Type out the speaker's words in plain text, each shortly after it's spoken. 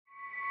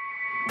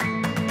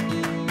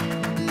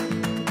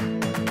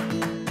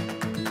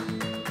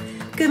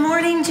Good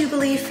morning,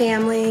 Jubilee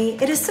family.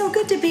 It is so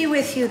good to be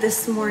with you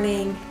this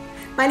morning.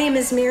 My name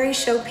is Mary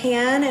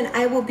Chopin, and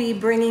I will be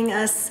bringing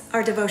us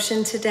our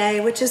devotion today,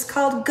 which is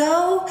called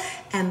Go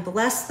and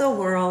Bless the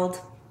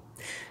World.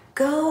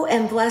 Go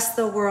and bless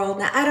the world.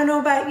 Now, I don't know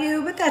about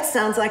you, but that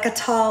sounds like a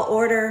tall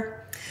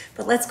order.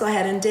 But let's go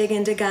ahead and dig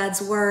into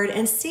God's word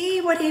and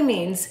see what he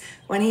means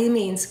when he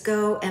means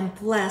go and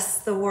bless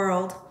the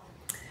world.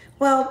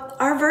 Well,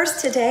 our verse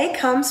today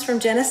comes from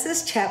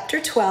Genesis chapter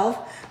 12,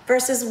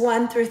 verses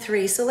 1 through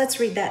 3. So let's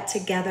read that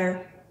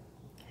together.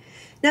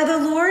 Now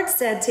the Lord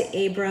said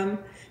to Abram,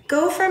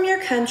 "Go from your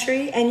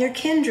country and your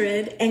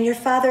kindred and your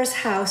father's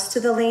house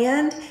to the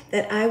land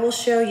that I will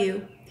show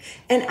you.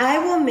 And I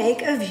will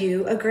make of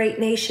you a great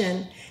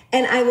nation,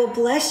 and I will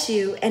bless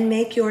you and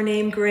make your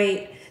name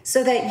great,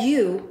 so that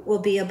you will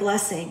be a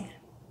blessing.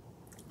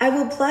 I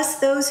will bless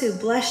those who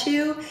bless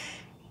you,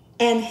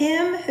 and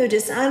him who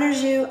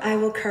dishonors you I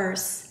will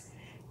curse.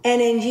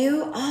 And in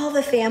you all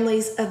the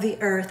families of the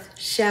earth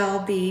shall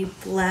be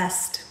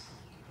blessed."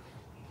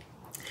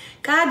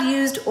 God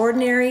used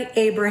ordinary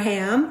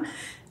Abraham.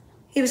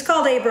 He was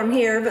called Abram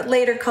here, but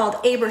later called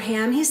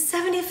Abraham. He's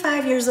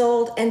 75 years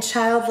old and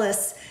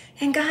childless,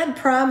 and God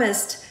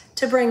promised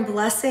to bring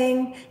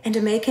blessing and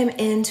to make him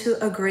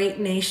into a great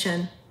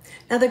nation.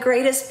 Now, the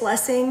greatest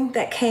blessing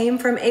that came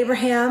from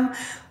Abraham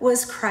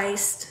was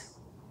Christ.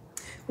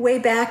 Way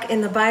back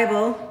in the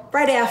Bible,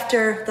 right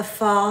after the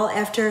fall,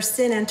 after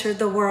sin entered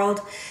the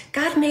world,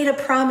 God made a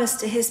promise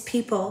to his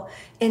people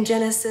in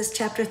Genesis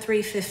chapter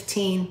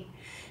 3:15.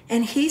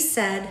 And he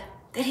said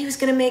that he was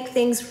going to make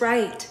things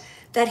right,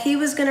 that he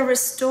was going to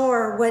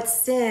restore what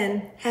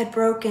sin had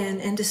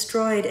broken and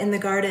destroyed in the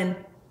garden.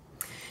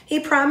 He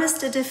promised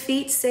to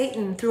defeat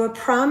Satan through a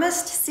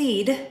promised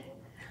seed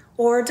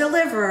or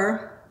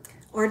deliverer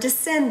or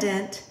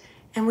descendant,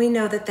 and we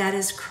know that that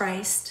is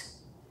Christ.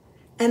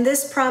 And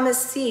this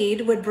promised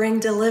seed would bring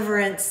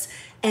deliverance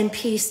and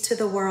peace to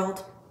the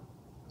world.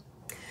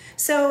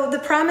 So the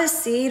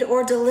promised seed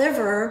or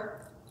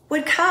deliverer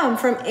would come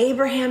from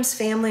Abraham's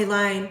family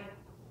line.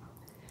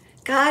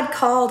 God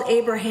called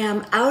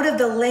Abraham out of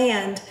the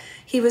land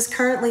he was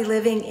currently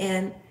living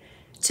in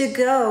to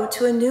go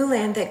to a new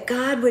land that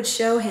God would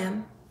show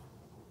him.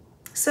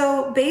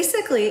 So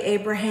basically,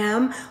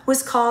 Abraham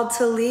was called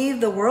to leave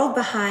the world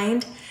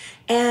behind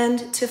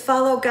and to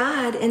follow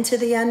God into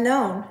the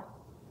unknown.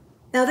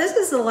 Now, this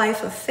is the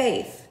life of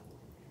faith.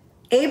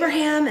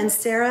 Abraham and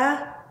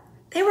Sarah,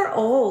 they were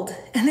old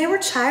and they were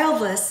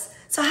childless.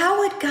 So how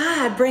would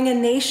God bring a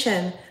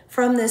nation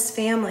from this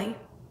family?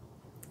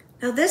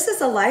 Now, this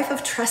is a life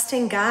of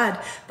trusting God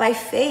by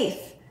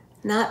faith,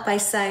 not by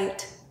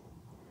sight.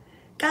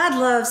 God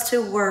loves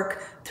to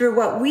work through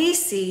what we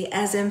see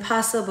as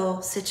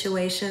impossible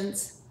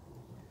situations.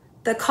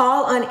 The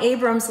call on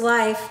Abram's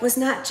life was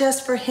not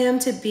just for him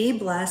to be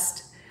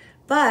blessed,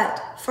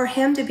 but for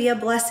him to be a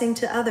blessing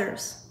to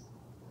others.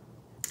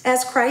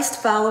 As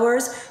Christ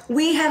followers,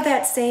 we have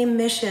that same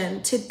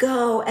mission to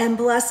go and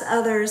bless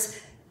others,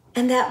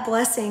 and that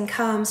blessing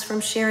comes from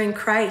sharing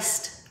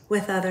Christ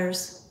with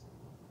others.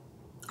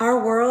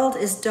 Our world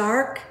is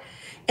dark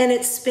and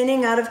it's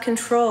spinning out of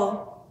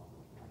control.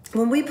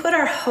 When we put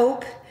our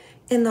hope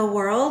in the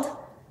world,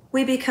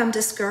 we become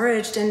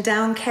discouraged and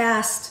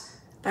downcast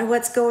by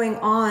what's going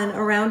on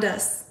around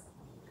us.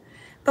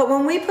 But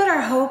when we put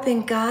our hope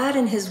in God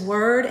and his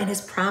word and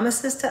his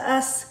promises to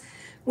us,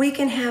 we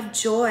can have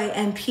joy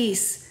and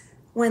peace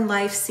when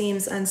life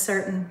seems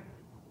uncertain.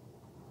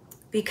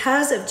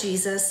 Because of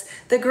Jesus,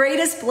 the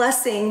greatest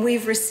blessing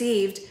we've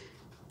received,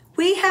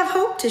 we have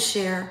hope to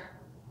share.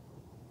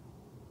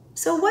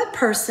 So what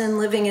person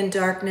living in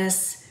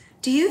darkness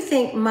do you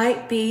think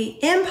might be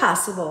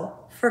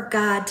impossible for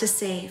God to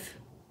save?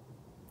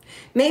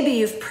 Maybe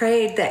you've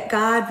prayed that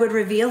God would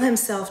reveal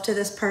himself to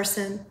this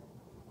person.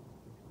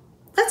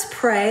 Let's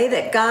pray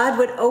that God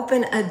would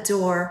open a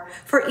door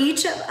for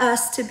each of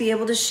us to be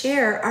able to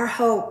share our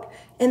hope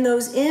in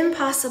those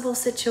impossible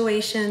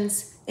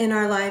situations in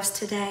our lives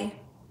today.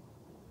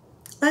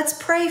 Let's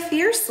pray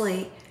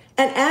fiercely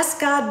and ask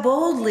God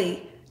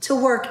boldly to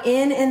work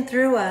in and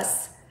through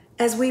us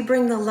as we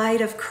bring the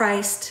light of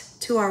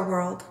Christ to our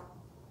world.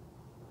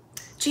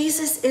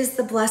 Jesus is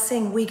the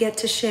blessing we get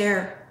to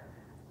share.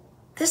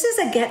 This is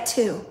a get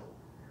to.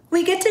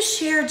 We get to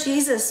share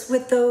Jesus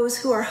with those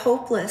who are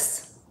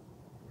hopeless.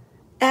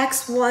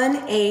 Acts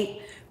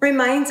 1:8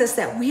 reminds us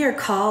that we are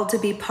called to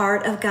be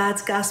part of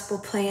God's gospel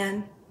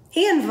plan.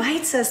 He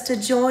invites us to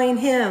join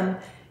him.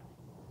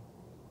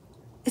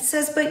 It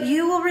says, "But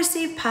you will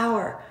receive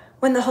power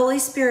when the Holy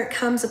Spirit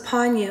comes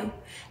upon you,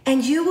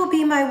 and you will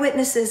be my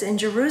witnesses in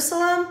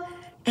Jerusalem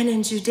and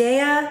in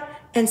Judea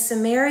and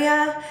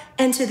Samaria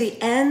and to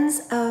the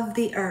ends of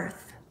the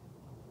earth."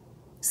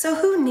 So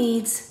who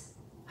needs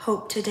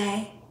hope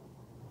today?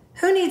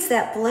 Who needs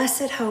that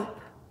blessed hope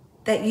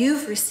that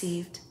you've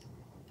received?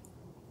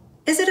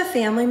 Is it a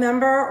family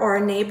member or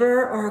a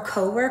neighbor or a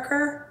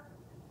coworker?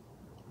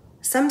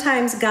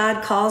 Sometimes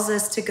God calls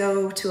us to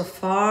go to a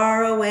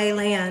faraway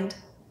land.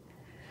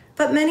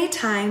 but many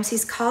times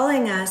he's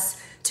calling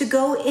us to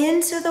go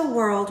into the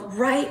world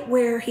right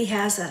where he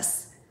has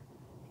us.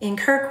 In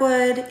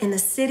Kirkwood, in the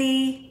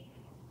city,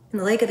 in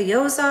the Lake of the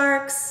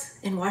Ozarks,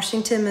 in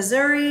Washington,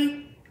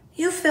 Missouri.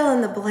 You fill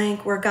in the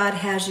blank where God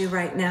has you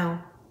right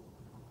now.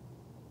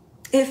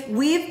 If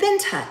we've been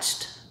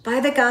touched by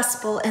the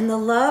gospel and the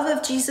love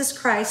of Jesus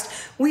Christ,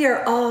 we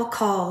are all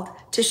called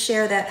to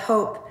share that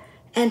hope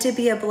and to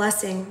be a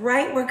blessing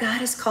right where God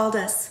has called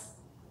us.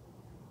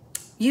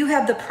 You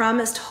have the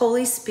promised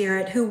Holy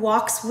Spirit who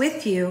walks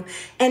with you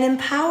and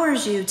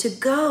empowers you to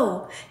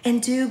go and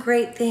do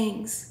great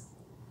things.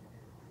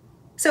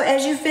 So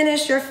as you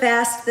finish your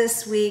fast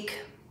this week,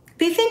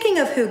 be thinking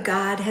of who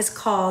God has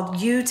called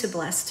you to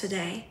bless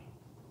today.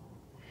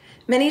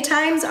 Many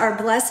times our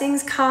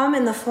blessings come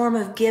in the form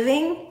of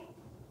giving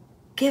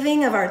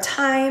of our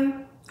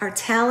time, our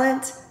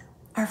talent,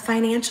 our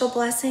financial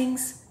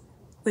blessings,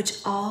 which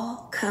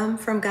all come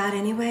from God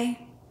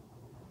anyway.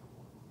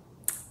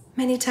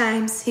 Many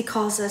times he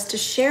calls us to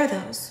share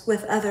those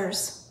with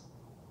others.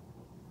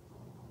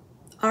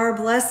 Our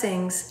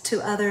blessings to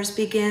others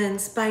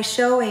begins by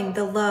showing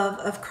the love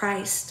of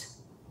Christ.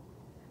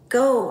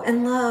 Go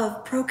and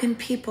love broken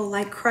people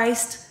like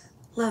Christ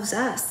loves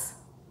us.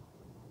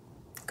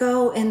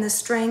 Go in the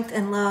strength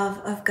and love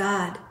of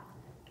God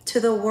to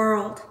the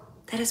world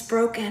that is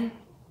broken.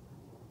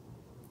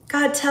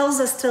 God tells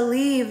us to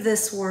leave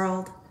this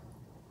world,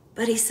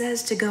 but he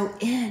says to go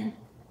in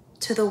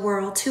to the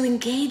world, to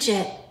engage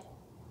it,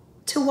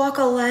 to walk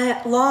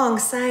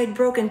alongside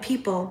broken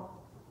people.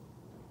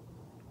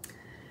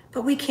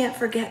 But we can't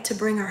forget to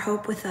bring our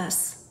hope with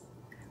us.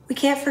 We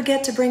can't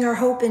forget to bring our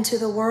hope into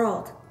the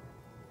world.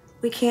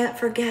 We can't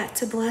forget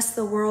to bless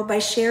the world by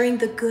sharing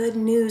the good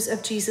news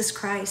of Jesus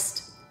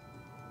Christ.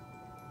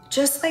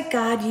 Just like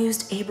God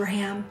used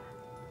Abraham,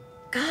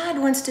 God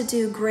wants to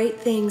do great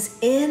things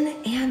in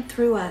and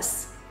through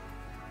us.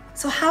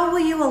 So how will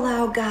you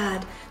allow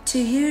God to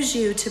use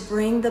you to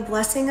bring the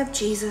blessing of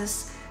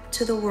Jesus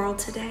to the world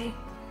today?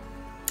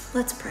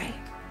 Let's pray.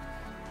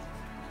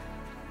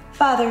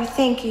 Father,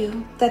 thank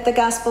you that the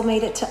gospel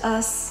made it to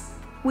us.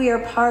 We are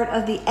part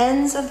of the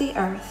ends of the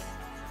earth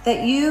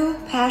that you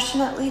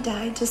passionately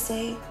died to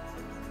save.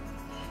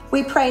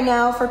 We pray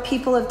now for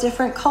people of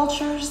different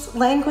cultures,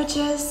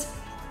 languages,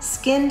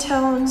 skin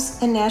tones,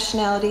 and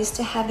nationalities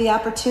to have the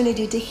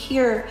opportunity to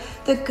hear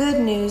the good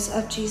news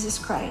of Jesus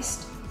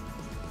Christ.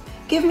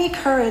 Give me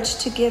courage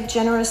to give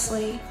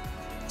generously,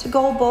 to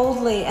go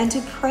boldly, and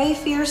to pray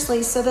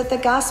fiercely so that the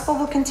gospel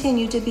will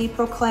continue to be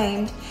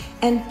proclaimed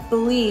and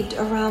believed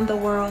around the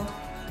world.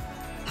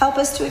 Help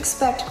us to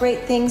expect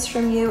great things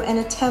from you and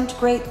attempt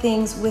great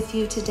things with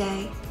you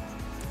today.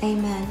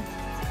 Amen.